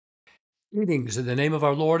Greetings in the name of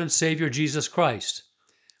our Lord and Savior Jesus Christ.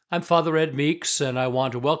 I'm Father Ed Meeks, and I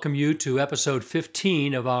want to welcome you to episode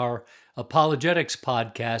 15 of our apologetics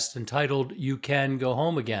podcast entitled You Can Go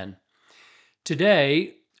Home Again.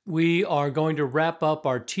 Today, we are going to wrap up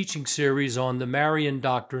our teaching series on the Marian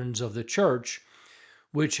doctrines of the Church,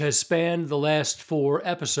 which has spanned the last 4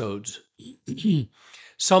 episodes.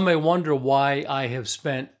 Some may wonder why I have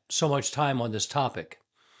spent so much time on this topic.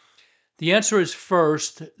 The answer is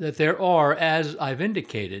first that there are, as I've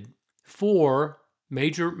indicated, 4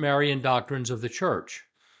 major Marian doctrines of the Church,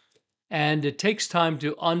 and it takes time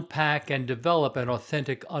to unpack and develop an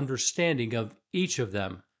authentic understanding of each of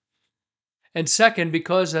them. And second,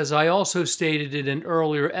 because as I also stated in an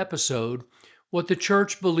earlier episode, what the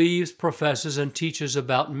Church believes, professes, and teaches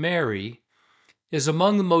about Mary is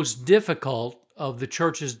among the most difficult of the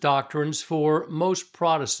Church's doctrines for most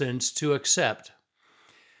Protestants to accept.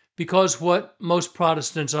 Because what most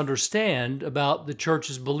Protestants understand about the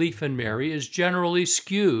Church's belief in Mary is generally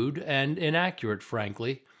skewed and inaccurate,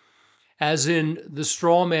 frankly, as in the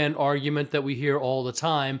straw man argument that we hear all the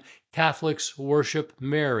time, Catholics worship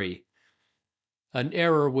Mary, an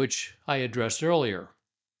error which I addressed earlier.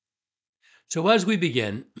 So as we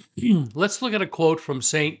begin, let's look at a quote from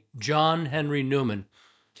St. John Henry Newman,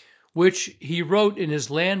 which he wrote in his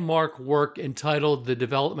landmark work entitled The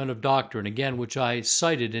Development of Doctrine, again, which I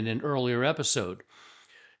cited in an earlier episode.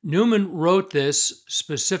 Newman wrote this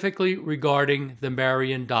specifically regarding the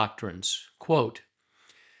Marian doctrines. Quote,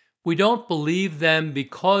 "We don't believe them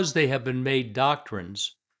because they have been made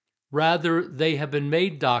doctrines. Rather, they have been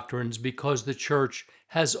made doctrines because the Church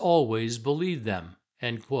has always believed them."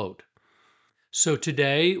 End quote. So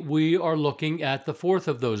today we are looking at the fourth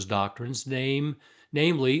of those doctrines,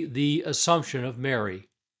 namely the Assumption of Mary.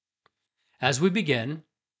 As we begin,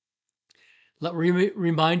 let me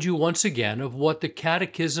remind you once again of what the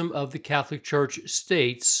Catechism of the Catholic Church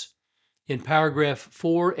states in paragraph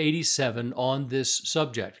 487 on this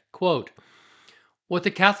subject. Quote, "What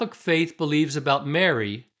the Catholic faith believes about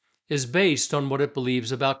Mary is based on what it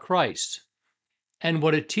believes about Christ, and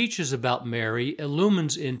what it teaches about Mary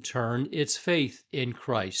illumines in turn its faith in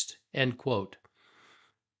Christ." End quote.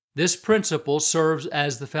 This principle serves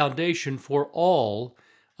as the foundation for all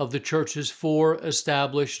of the Church's 4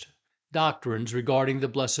 established doctrines regarding the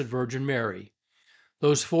Blessed Virgin Mary.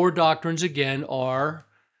 Those 4 doctrines, again, are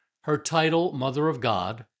her title, Mother of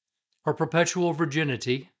God, her perpetual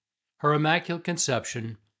virginity, her Immaculate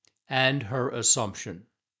Conception, and her Assumption.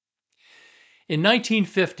 In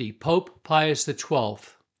 1950, Pope Pius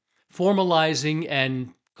XII, formalizing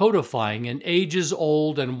and codifying an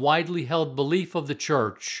ages-old and widely held belief of the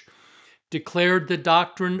Church, declared the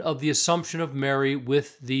doctrine of the Assumption of Mary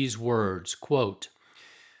with these words, quote,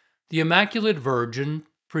 "The Immaculate Virgin,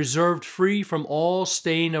 preserved free from all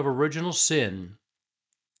stain of original sin,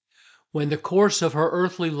 when the course of her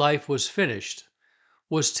earthly life was finished,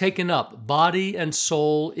 was taken up, body and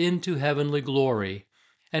soul, into heavenly glory,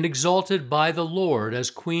 and exalted by the Lord as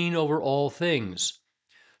Queen over all things,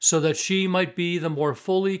 so that she might be the more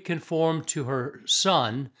fully conformed to her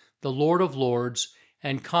Son, the Lord of Lords,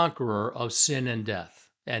 and conqueror of sin and death."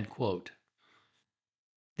 End quote.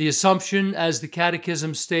 The Assumption, as the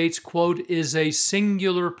Catechism states, quote, "is a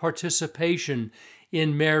singular participation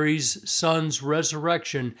in Mary's Son's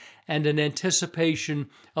resurrection and an anticipation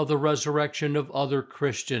of the resurrection of other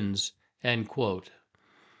Christians." End quote.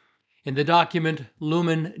 In the document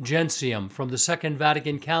Lumen Gentium from the Second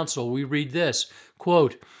Vatican Council, we read this,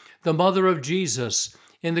 quote, "The Mother of Jesus,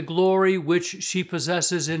 in the glory which she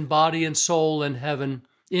possesses in body and soul in heaven,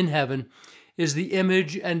 is the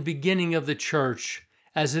image and beginning of the Church,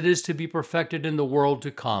 as it is to be perfected in the world to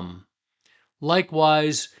come.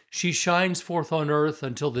 Likewise, she shines forth on earth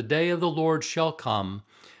until the day of the Lord shall come,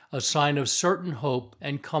 a sign of certain hope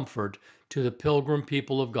and comfort to the pilgrim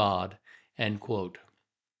people of God." End quote.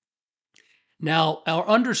 Now, our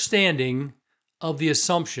understanding of the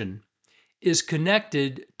Assumption is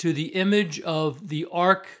connected to the image of the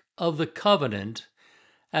Ark of the Covenant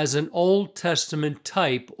as an Old Testament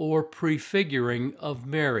type or prefiguring of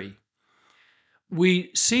Mary.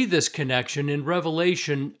 We see this connection in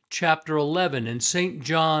Revelation chapter 11 in St.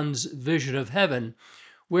 John's vision of heaven,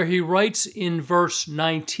 where he writes in verse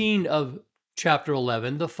 19 of chapter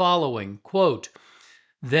 11 the following, quote,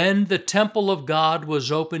 "Then the temple of God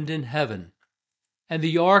was opened in heaven, and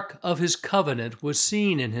the ark of his covenant was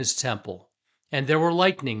seen in his temple. And there were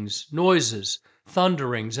lightnings, noises,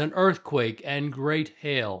 thunderings, an earthquake, and great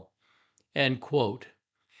hail." End quote.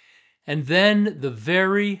 And then the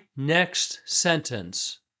very next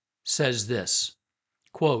sentence says this,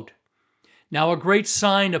 quote, "Now a great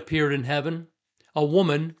sign appeared in heaven, a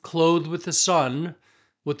woman clothed with the sun,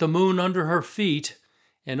 with the moon under her feet,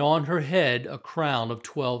 and on her head a crown of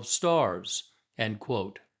 12 stars. End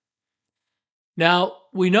quote. Now,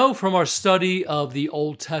 we know from our study of the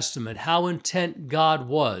Old Testament how intent God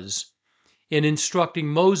was in instructing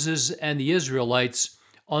Moses and the Israelites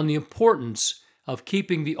on the importance of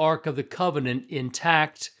keeping the Ark of the Covenant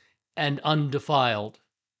intact and undefiled.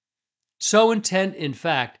 So intent, in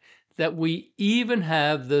fact, that we even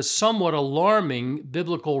have the somewhat alarming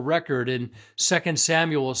biblical record in 2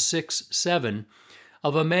 Samuel 6:7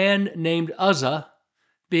 of a man named Uzzah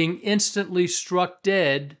being instantly struck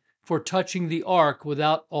dead for touching the ark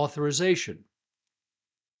without authorization.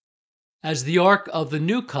 As the Ark of the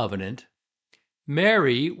New Covenant,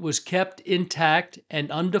 Mary was kept intact and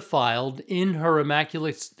undefiled in her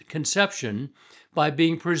Immaculate Conception by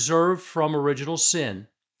being preserved from original sin,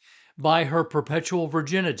 by her perpetual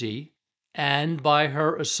virginity, and by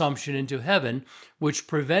her assumption into heaven, which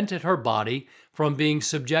prevented her body from being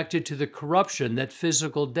subjected to the corruption that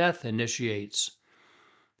physical death initiates.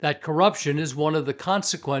 That corruption is one of the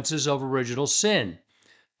consequences of original sin,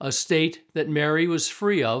 a state that Mary was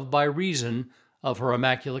free of by reason of her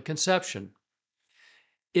Immaculate Conception.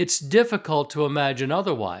 It's difficult to imagine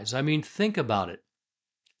otherwise. I mean, think about it.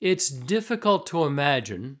 It's difficult to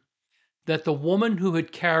imagine that the woman who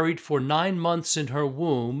had carried for 9 months in her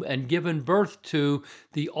womb and given birth to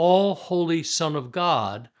the all-holy Son of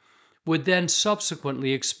God would then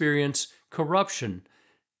subsequently experience corruption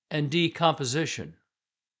and decomposition.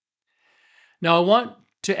 Now, I want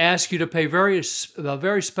to ask you to pay very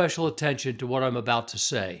special attention to what I'm about to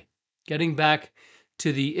say. Getting back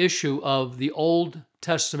to the issue of the Old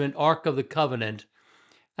Testament Ark of the Covenant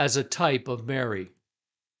as a type of Mary.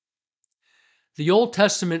 The Old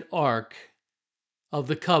Testament Ark of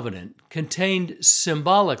the Covenant contained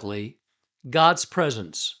symbolically God's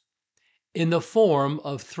presence in the form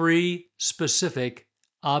of 3 specific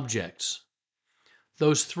objects.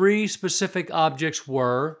 Those 3 specific objects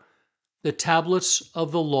were the tablets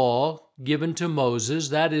of the law given to Moses,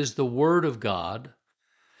 that is the Word of God.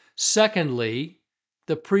 Secondly,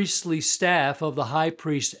 the priestly staff of the high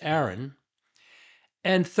priest Aaron.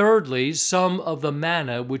 And thirdly, some of the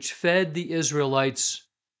manna which fed the Israelites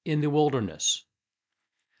in the wilderness.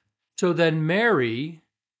 So then Mary,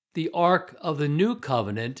 the Ark of the New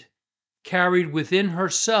Covenant, carried within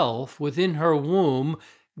herself, within her womb,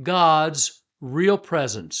 God's real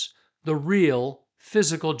presence, the real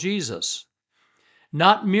physical Jesus.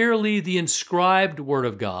 Not merely the inscribed Word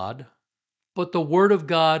of God, but the Word of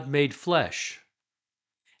God made flesh.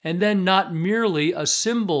 And then not merely a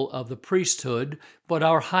symbol of the priesthood, but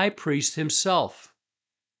our high priest himself.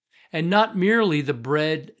 And not merely the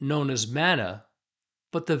bread known as manna,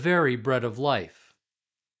 but the very bread of life.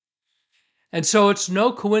 And so it's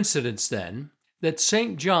no coincidence then that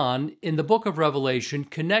St. John in the book of Revelation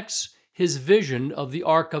connects his vision of the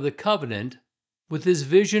Ark of the Covenant with his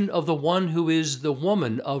vision of the one who is the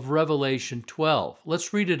woman of Revelation 12.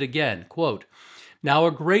 Let's read it again. Quote, "Now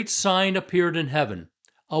a great sign appeared in heaven,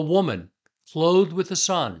 a woman clothed with the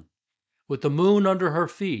sun, with the moon under her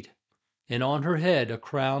feet, and on her head a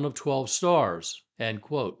crown of 12 stars." End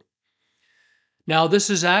quote. Now, this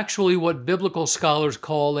is actually what biblical scholars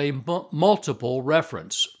call a multiple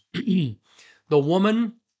reference. The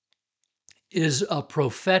woman is a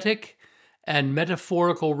prophetic and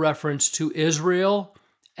metaphorical reference to Israel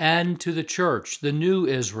and to the church, the new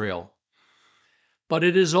Israel. But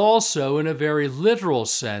it is also, in a very literal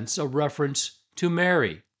sense, a reference to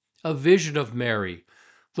Mary, a vision of Mary,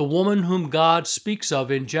 the woman whom God speaks of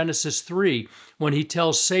in Genesis 3 when he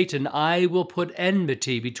tells Satan, "I will put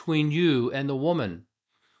enmity between you and the woman."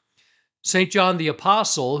 St. John the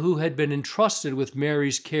Apostle, who had been entrusted with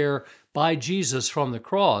Mary's care by Jesus from the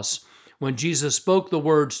cross, when Jesus spoke the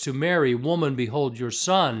words to Mary, "Woman, behold your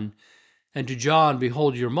son," and to John,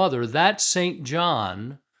 "Behold your mother," that St.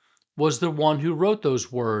 John was the one who wrote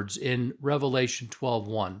those words in Revelation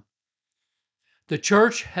 12:1. The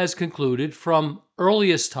Church has concluded from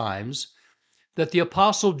earliest times that the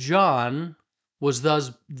Apostle John was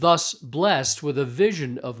thus blessed with a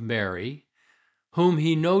vision of Mary, whom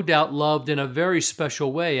he no doubt loved in a very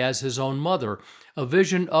special way as his own mother, a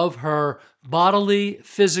vision of her bodily,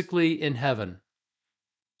 physically in heaven.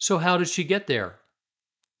 So how did she get there?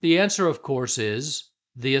 The answer, of course, is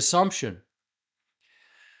the Assumption.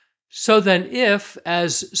 So then if,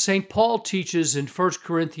 as St. Paul teaches in 1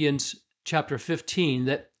 Corinthians chapter 15,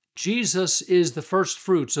 that Jesus is the first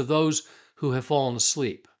fruits of those who have fallen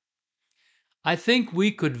asleep, I think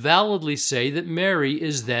we could validly say that Mary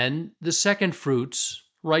is then the second fruits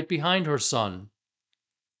right behind her son.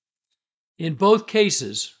 In both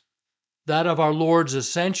cases, that of our Lord's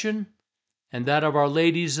ascension and that of Our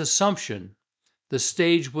Lady's Assumption, the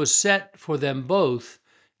stage was set for them both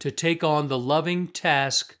to take on the loving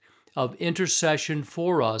task of intercession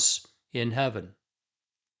for us in heaven.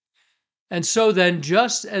 And so then,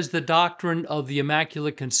 just as the doctrine of the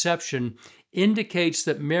Immaculate Conception indicates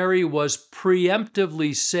that Mary was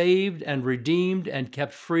preemptively saved and redeemed and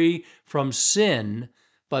kept free from sin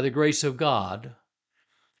by the grace of God,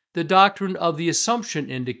 the doctrine of the Assumption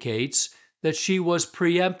indicates that she was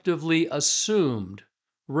preemptively assumed,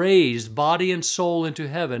 raised body and soul into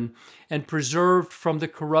heaven, and preserved from the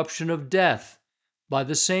corruption of death by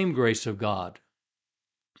the same grace of God.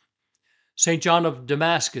 St. John of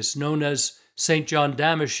Damascus, known as St. John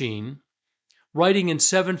Damascene, writing in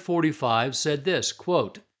 745, said this,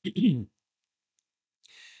 quote, He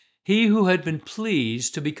who had been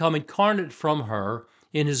pleased to become incarnate from her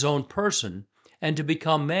in his own person, and to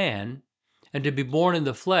become man, and to be born in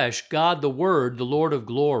the flesh, God the Word, the Lord of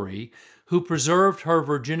glory, who preserved her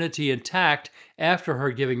virginity intact after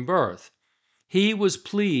her giving birth, he was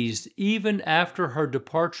pleased, even after her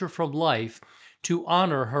departure from life, to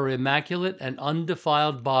honor her immaculate and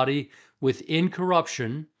undefiled body with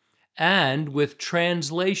incorruption and with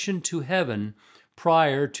translation to heaven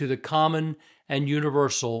prior to the common and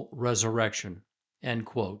universal resurrection. End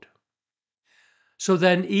quote. So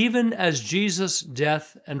then, even as Jesus'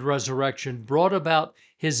 death and resurrection brought about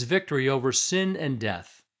his victory over sin and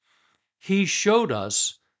death, he showed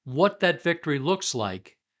us what that victory looks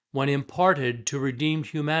like when imparted to redeemed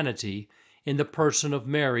humanity in the person of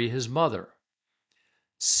Mary, his mother.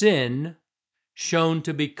 Sin shown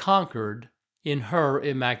to be conquered in her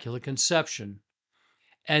Immaculate Conception,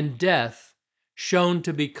 and death shown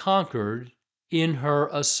to be conquered in her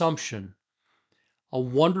Assumption. A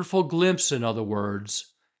wonderful glimpse, in other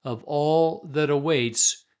words, of all that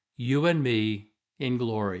awaits you and me in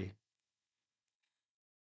glory.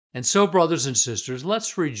 And so, brothers and sisters,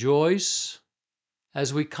 let's rejoice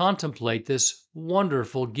as we contemplate this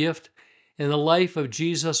wonderful gift in the life of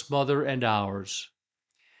Jesus' mother and ours.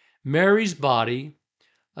 Mary's body,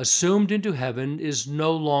 assumed into heaven, is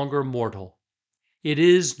no longer mortal. It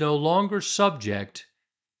is no longer subject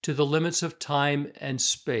to the limits of time and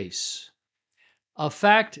space. A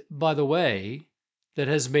fact, by the way, that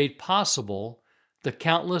has made possible the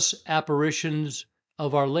countless apparitions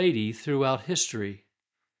of Our Lady throughout history.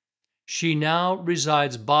 She now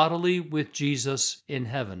resides bodily with Jesus in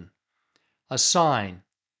heaven, a sign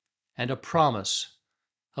and a promise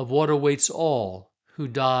of what awaits all who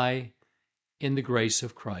die in the grace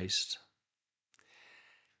of Christ.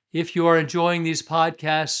 If you are enjoying these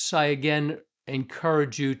podcasts, I again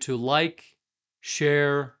encourage you to like,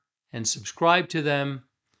 share, and subscribe to them.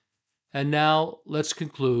 And now let's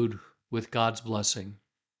conclude with God's blessing.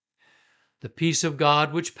 The peace of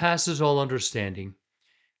God, which passes all understanding,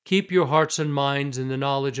 keep your hearts and minds in the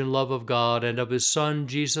knowledge and love of God and of His Son,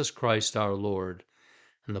 Jesus Christ our Lord.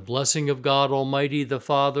 And the blessing of God Almighty, the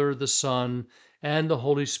Father, the Son, and the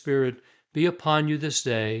Holy Spirit be upon you this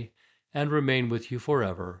day and remain with you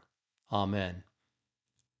forever. Amen.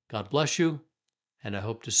 God bless you, and I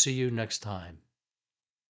hope to see you next time.